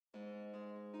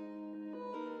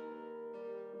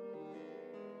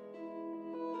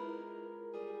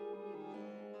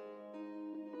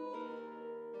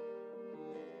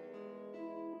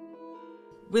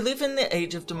We live in the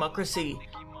age of democracy,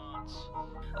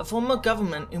 a form of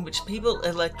government in which people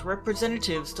elect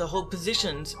representatives to hold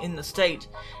positions in the state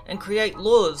and create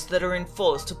laws that are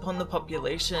enforced upon the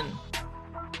population.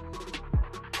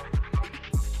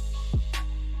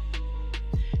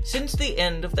 Since the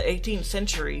end of the 18th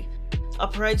century,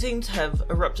 uprisings have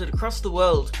erupted across the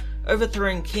world,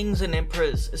 overthrowing kings and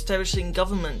emperors, establishing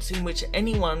governments in which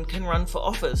anyone can run for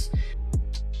office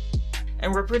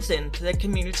and represent their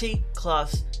community,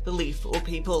 class, belief, or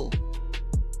people.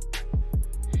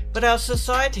 But our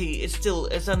society is still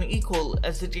as unequal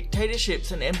as the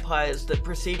dictatorships and empires that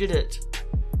preceded it.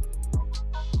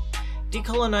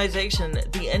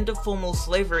 Decolonization, the end of formal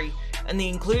slavery, and the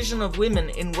inclusion of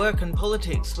women in work and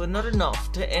politics were not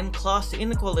enough to end class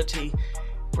inequality,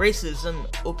 racism,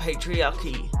 or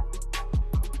patriarchy.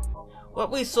 What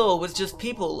we saw was just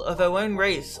people of our own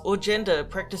race or gender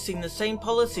practicing the same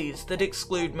policies that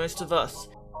exclude most of us,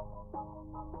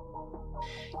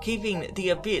 keeping the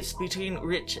abyss between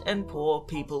rich and poor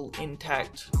people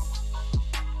intact.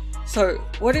 So,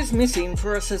 what is missing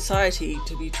for a society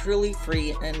to be truly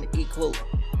free and equal?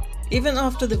 Even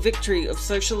after the victory of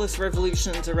socialist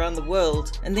revolutions around the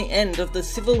world and the end of the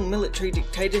civil military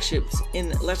dictatorships in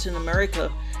Latin America,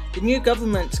 the new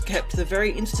governments kept the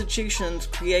very institutions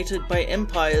created by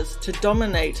empires to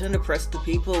dominate and oppress the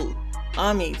people.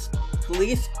 Armies,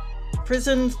 police,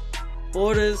 prisons,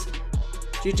 borders,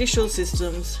 judicial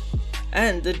systems,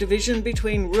 and the division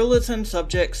between rulers and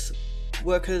subjects,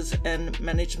 workers and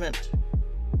management.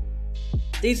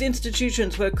 These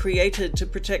institutions were created to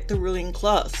protect the ruling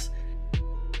class,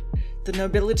 the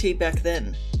nobility back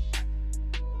then.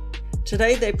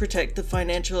 Today they protect the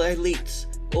financial elites,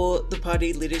 or the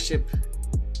party leadership.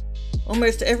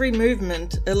 Almost every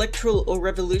movement, electoral or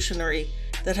revolutionary,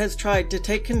 that has tried to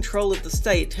take control of the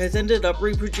state has ended up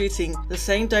reproducing the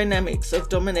same dynamics of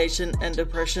domination and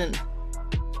oppression.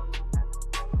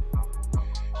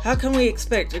 How can we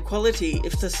expect equality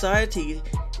if society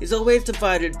is always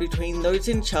divided between those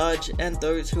in charge and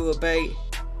those who obey?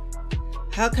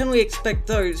 How can we expect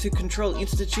those who control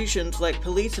institutions like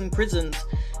police and prisons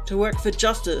to work for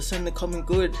justice and the common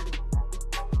good?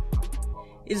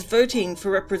 Is voting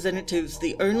for representatives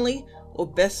the only or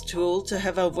best tool to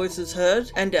have our voices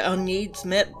heard and our needs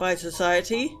met by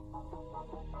society?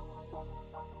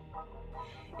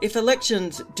 If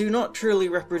elections do not truly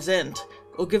represent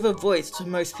or give a voice to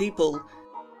most people,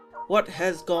 what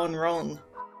has gone wrong?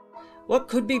 What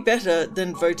could be better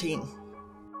than voting?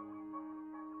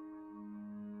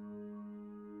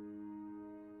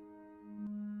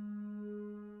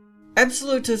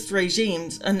 Absolutist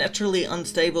regimes are naturally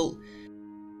unstable.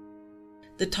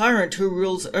 The tyrant who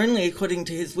rules only according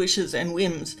to his wishes and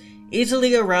whims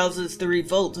easily arouses the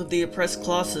revolt of the oppressed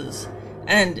classes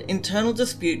and internal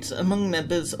disputes among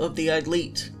members of the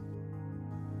elite.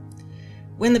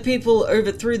 When the people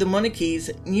overthrew the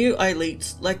monarchies, new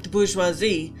elites, like the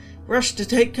bourgeoisie, rushed to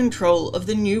take control of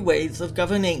the new ways of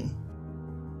governing.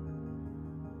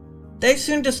 They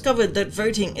soon discovered that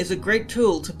voting is a great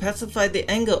tool to pacify the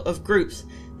anger of groups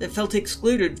that felt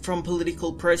excluded from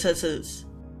political processes.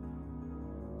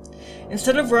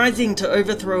 Instead of rising to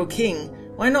overthrow a king,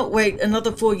 why not wait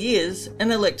another 4 years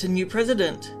and elect a new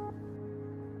president?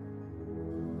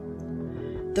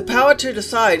 The power to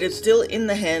decide is still in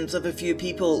the hands of a few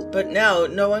people, but now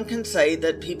no one can say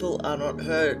that people are not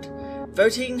heard.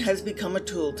 Voting has become a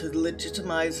tool to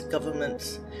legitimize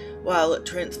governments, while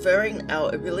transferring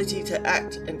our ability to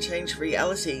act and change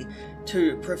reality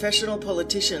to professional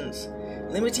politicians,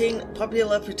 limiting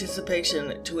popular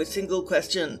participation to a single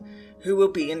question: who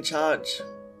will be in charge?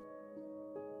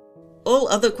 All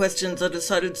other questions are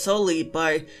decided solely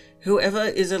by whoever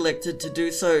is elected to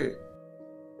do so.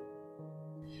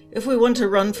 If we want to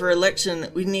run for election,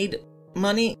 we need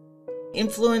money,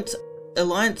 influence,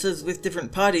 alliances with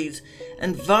different parties,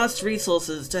 and vast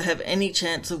resources to have any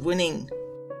chance of winning.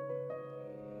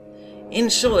 In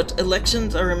short,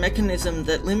 elections are a mechanism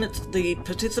that limits the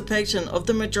participation of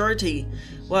the majority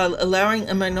while allowing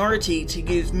a minority to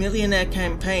use millionaire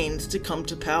campaigns to come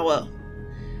to power.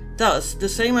 Thus, the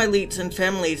same elites and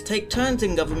families take turns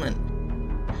in government,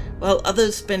 while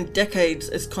others spend decades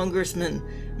as congressmen,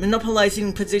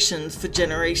 monopolizing positions for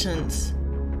generations.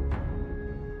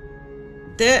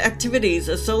 Their activities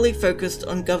are solely focused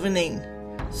on governing,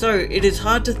 so it is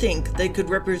hard to think they could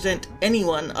represent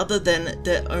anyone other than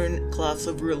their own class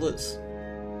of rulers.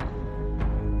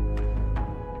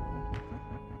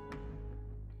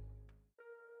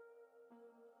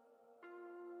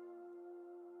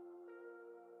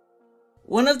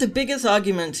 One of the biggest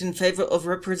arguments in favor of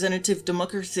representative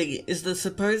democracy is the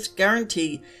supposed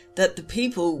guarantee that the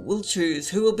people will choose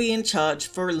who will be in charge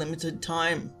for a limited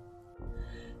time.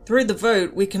 Through the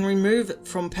vote, we can remove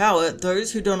from power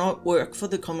those who do not work for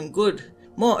the common good.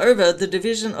 Moreover, the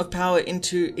division of power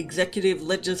into executive,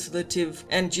 legislative,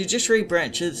 and judiciary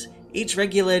branches, each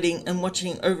regulating and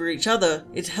watching over each other,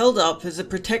 is held up as a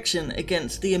protection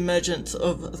against the emergence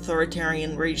of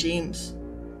authoritarian regimes.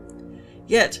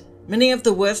 Yet, many of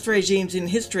the worst regimes in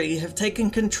history have taken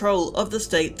control of the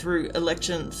state through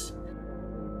elections.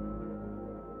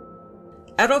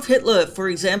 Adolf Hitler, for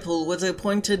example, was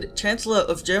appointed Chancellor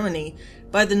of Germany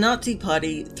by the Nazi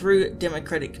Party through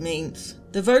democratic means.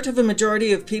 The vote of a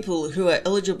majority of people who are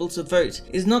eligible to vote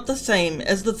is not the same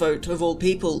as the vote of all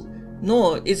people,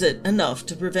 nor is it enough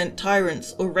to prevent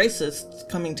tyrants or racists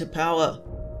coming to power.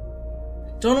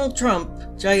 Donald Trump,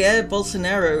 Jair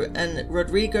Bolsonaro, and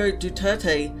Rodrigo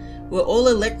Duterte were all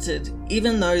elected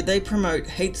even though they promote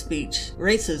hate speech,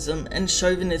 racism, and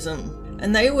chauvinism.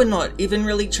 And they were not even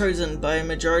really chosen by a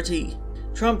majority.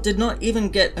 Trump did not even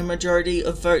get a majority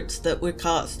of votes that were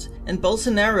cast, and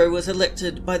Bolsonaro was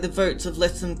elected by the votes of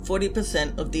less than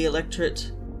 40% of the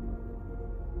electorate.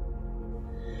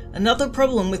 Another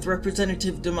problem with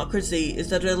representative democracy is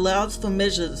that it allows for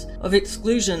measures of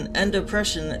exclusion and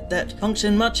oppression that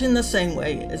function much in the same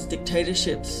way as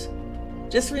dictatorships.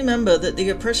 Just remember that the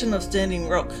oppression of Standing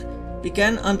Rock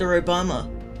began under Obama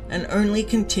and only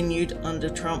continued under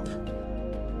Trump.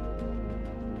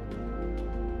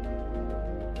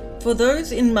 For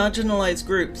those in marginalized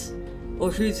groups, or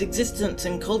whose existence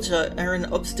and culture are an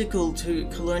obstacle to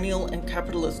colonial and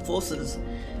capitalist forces,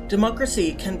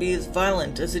 democracy can be as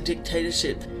violent as a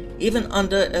dictatorship, even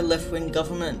under a left-wing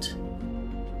government.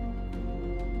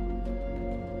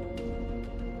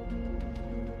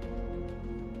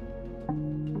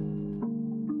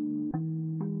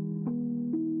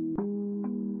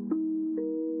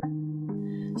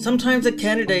 Sometimes a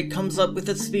candidate comes up with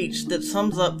a speech that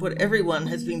sums up what everyone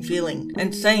has been feeling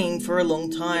and saying for a long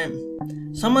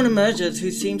time. Someone emerges who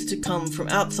seems to come from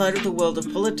outside of the world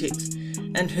of politics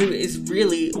and who is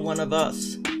really one of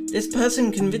us. This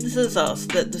person convinces us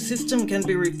that the system can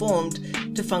be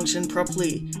reformed to function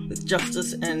properly with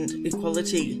justice and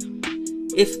equality,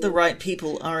 if the right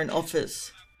people are in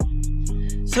office.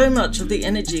 So much of the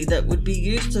energy that would be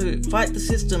used to fight the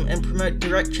system and promote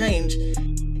direct change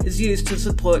is used to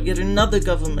support yet another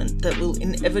government that will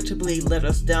inevitably let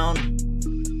us down.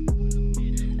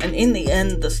 And in the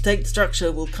end, the state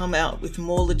structure will come out with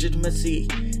more legitimacy,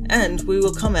 and we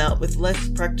will come out with less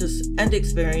practice and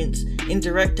experience in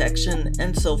direct action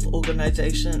and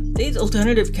self-organization. These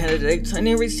alternative candidates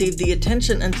only receive the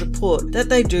attention and support that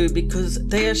they do because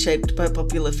they are shaped by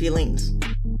popular feelings.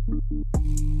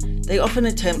 They often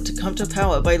attempt to come to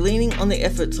power by leaning on the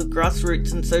efforts of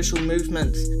grassroots and social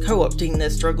movements, co-opting their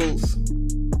struggles.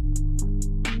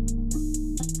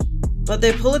 But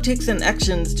their politics and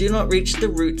actions do not reach the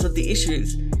roots of the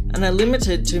issues and are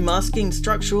limited to masking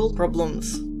structural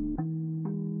problems.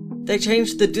 They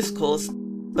change the discourse,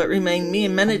 but remain mere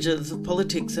managers of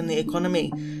politics and the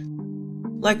economy,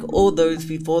 like all those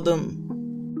before them.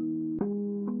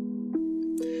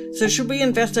 So should we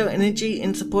invest our energy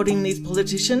in supporting these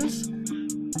politicians?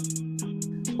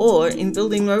 Or in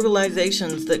building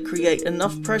mobilizations that create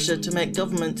enough pressure to make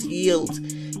governments yield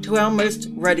to our most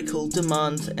radical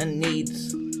demands and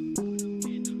needs?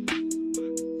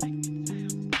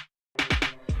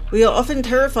 We are often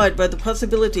terrified by the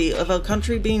possibility of our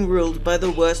country being ruled by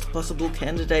the worst possible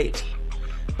candidate.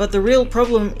 But the real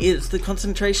problem is the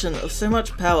concentration of so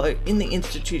much power in the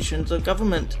institutions of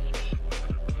government.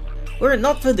 Were it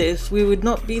not for this, we would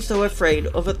not be so afraid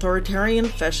of authoritarian,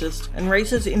 fascist, and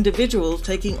racist individuals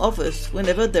taking office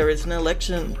whenever there is an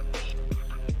election.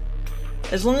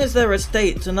 As long as there are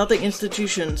states and other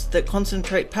institutions that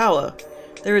concentrate power,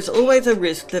 there is always a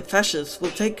risk that fascists will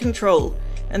take control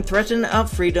and threaten our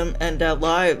freedom and our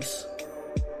lives.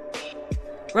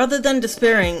 Rather than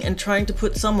despairing and trying to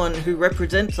put someone who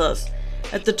represents us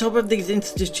at the top of these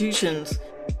institutions,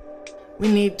 we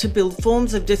need to build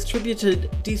forms of distributed,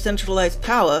 decentralized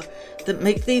power that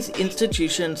make these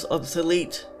institutions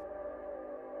obsolete.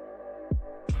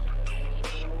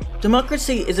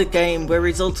 Democracy is a game where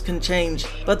results can change,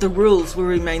 but the rules will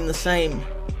remain the same.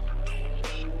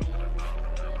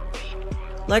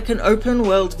 Like an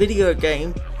open-world video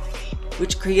game,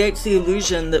 which creates the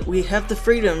illusion that we have the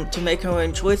freedom to make our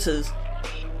own choices,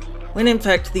 when in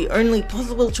fact the only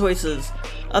possible choices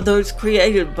are those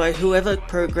created by whoever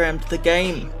programmed the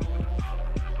game.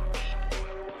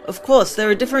 Of course, there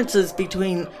are differences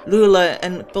between Lula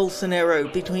and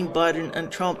Bolsonaro, between Biden and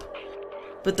Trump,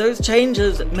 But those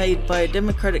changes made by a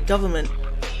democratic government,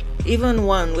 even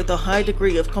one with a high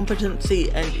degree of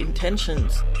competency and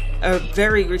intentions, are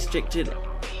very restricted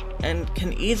and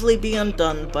can easily be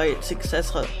undone by its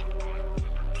successor.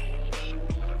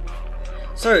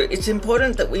 So it's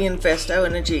important that we invest our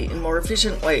energy in more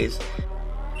efficient ways,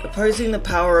 opposing the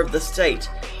power of the state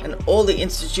and all the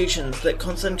institutions that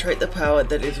concentrate the power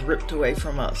that is ripped away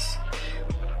from us.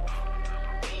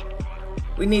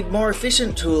 We need more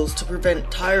efficient tools to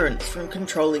prevent tyrants from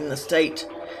controlling the state.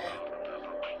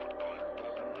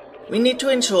 We need to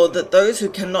ensure that those who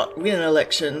cannot win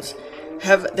elections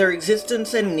have their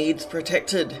existence and needs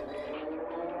protected.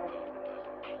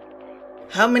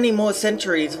 How many more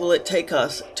centuries will it take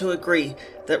us to agree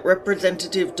that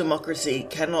representative democracy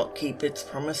cannot keep its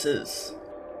promises?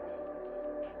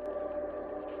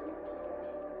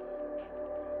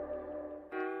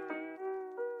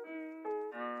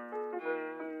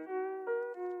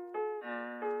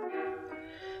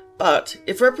 But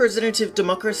if representative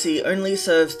democracy only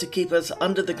serves to keep us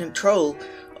under the control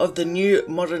of the new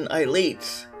modern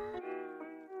elites,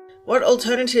 what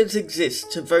alternatives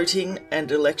exist to voting and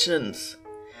elections?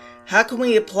 How can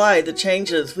we apply the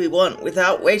changes we want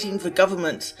without waiting for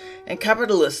governments and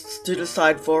capitalists to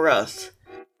decide for us?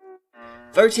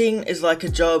 Voting is like a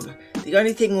job. The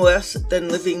only thing worse than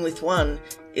living with one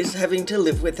is having to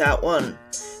live without one.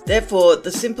 Therefore,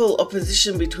 the simple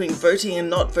opposition between voting and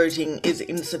not voting is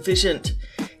insufficient.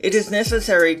 It is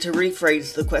necessary to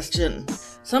rephrase the question.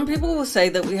 Some people will say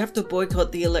that we have to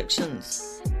boycott the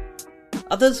elections.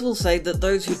 Others will say that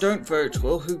those who don't vote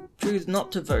or who choose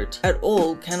not to vote at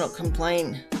all cannot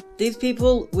complain. These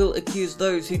people will accuse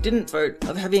those who didn't vote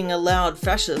of having allowed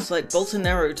fascists like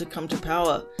Bolsonaro to come to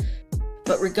power.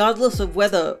 But regardless of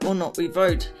whether or not we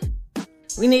vote,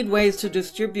 we need ways to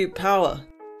distribute power,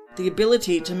 the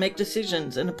ability to make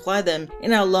decisions and apply them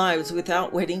in our lives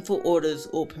without waiting for orders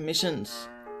or permissions.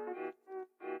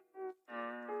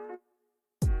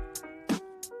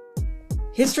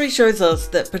 History shows us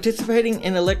that participating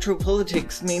in electoral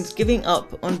politics means giving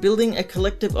up on building a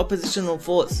collective oppositional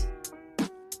force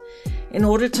in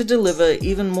order to deliver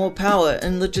even more power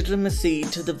and legitimacy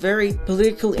to the very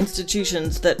political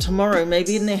institutions that tomorrow may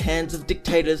be in the hands of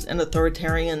dictators and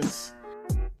authoritarians.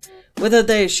 Whether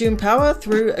they assume power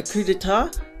through a coup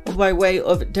d'etat or by way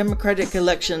of democratic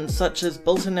elections such as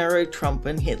Bolsonaro, Trump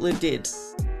and Hitler did.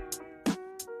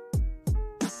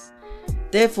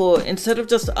 Therefore, instead of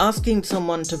just asking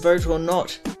someone to vote or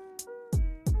not,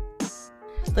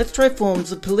 let's try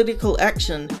forms of political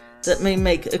action that may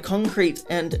make a concrete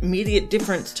and immediate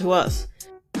difference to us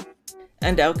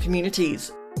and our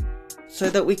communities, so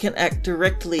that we can act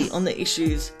directly on the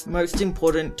issues most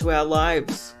important to our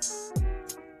lives.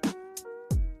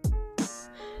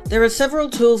 There are several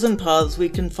tools and paths we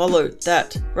can follow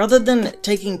that, rather than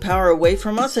taking power away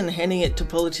from us and handing it to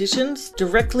politicians,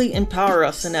 directly empower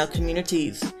us in our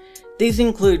communities. These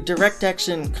include direct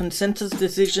action, consensus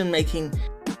decision-making,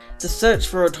 the search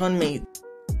for autonomy,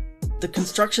 the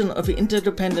construction of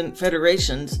interdependent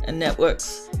federations and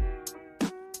networks,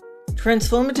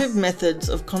 transformative methods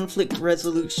of conflict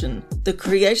resolution, the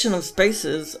creation of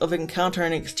spaces of encounter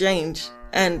and exchange,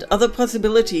 and other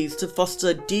possibilities to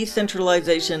foster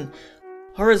decentralization,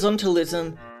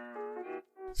 horizontalism,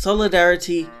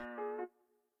 solidarity,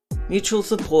 mutual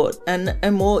support, and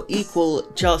a more equal,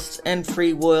 just, and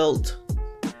free world.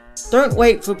 Don't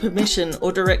wait for permission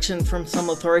or direction from some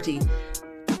authority.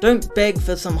 Don't beg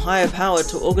for some higher power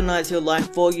to organize your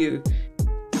life for you.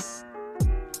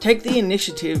 Take the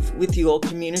initiative with your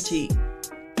community.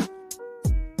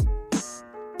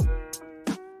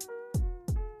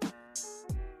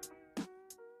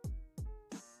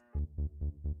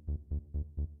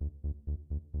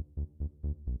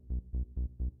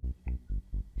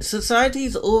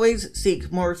 Societies always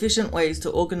seek more efficient ways to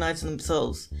organize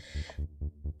themselves.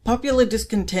 Popular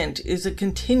discontent is a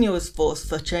continuous force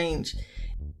for change.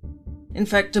 In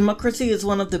fact, democracy is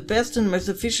one of the best and most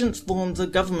efficient forms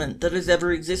of government that has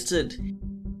ever existed.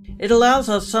 It allows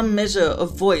us some measure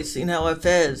of voice in our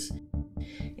affairs.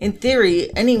 In theory,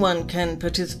 anyone can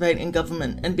participate in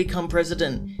government and become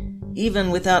president,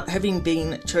 even without having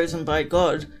been chosen by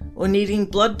God, or needing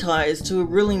blood ties to a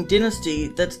ruling dynasty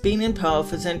that's been in power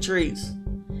for centuries.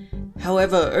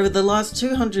 However, over the last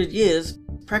 200 years,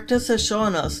 practice has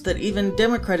shown us that even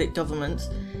democratic governments,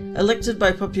 elected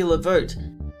by popular vote,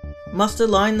 must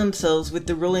align themselves with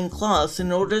the ruling class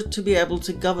in order to be able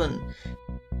to govern,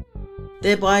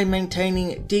 thereby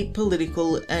maintaining deep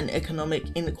political and economic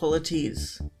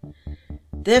inequalities.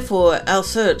 Therefore, our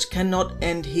search cannot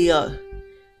end here.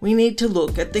 We need to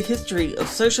look at the history of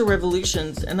social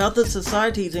revolutions and other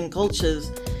societies and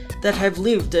cultures that have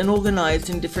lived and organised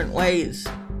in different ways.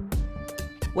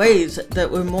 Ways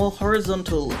that were more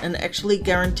horizontal and actually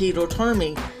guaranteed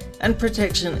autonomy and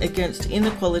protection against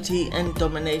inequality and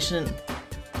domination.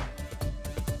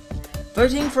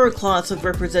 Voting for a class of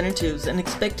representatives and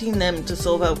expecting them to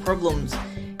solve our problems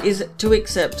is to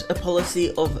accept a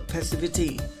policy of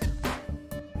passivity.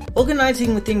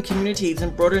 Organising within communities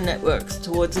and broader networks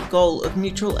towards a goal of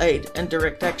mutual aid and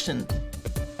direct action.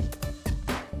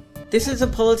 This is a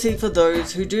policy for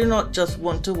those who do not just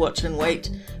want to watch and wait,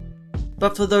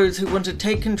 but for those who want to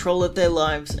take control of their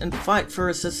lives and fight for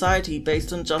a society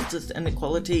based on justice and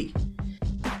equality.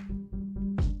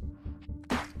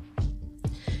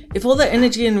 If all the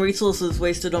energy and resources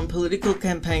wasted on political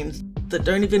campaigns that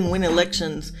don't even win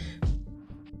elections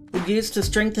were used to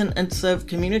strengthen and serve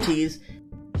communities,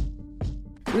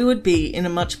 we would be in a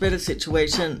much better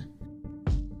situation.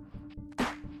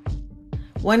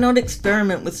 Why not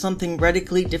experiment with something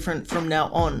radically different from now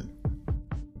on?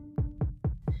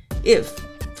 If,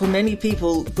 for many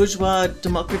people, bourgeois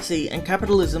democracy and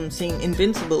capitalism seem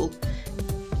invincible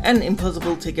and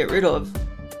impossible to get rid of,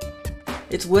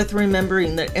 it's worth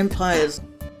remembering that empires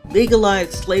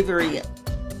legalized slavery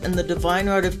and the divine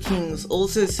right of kings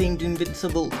also seemed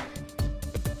invincible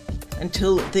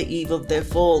until the eve of their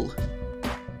fall.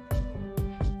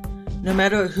 No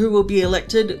matter who will be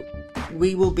elected,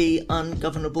 we will be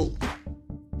ungovernable.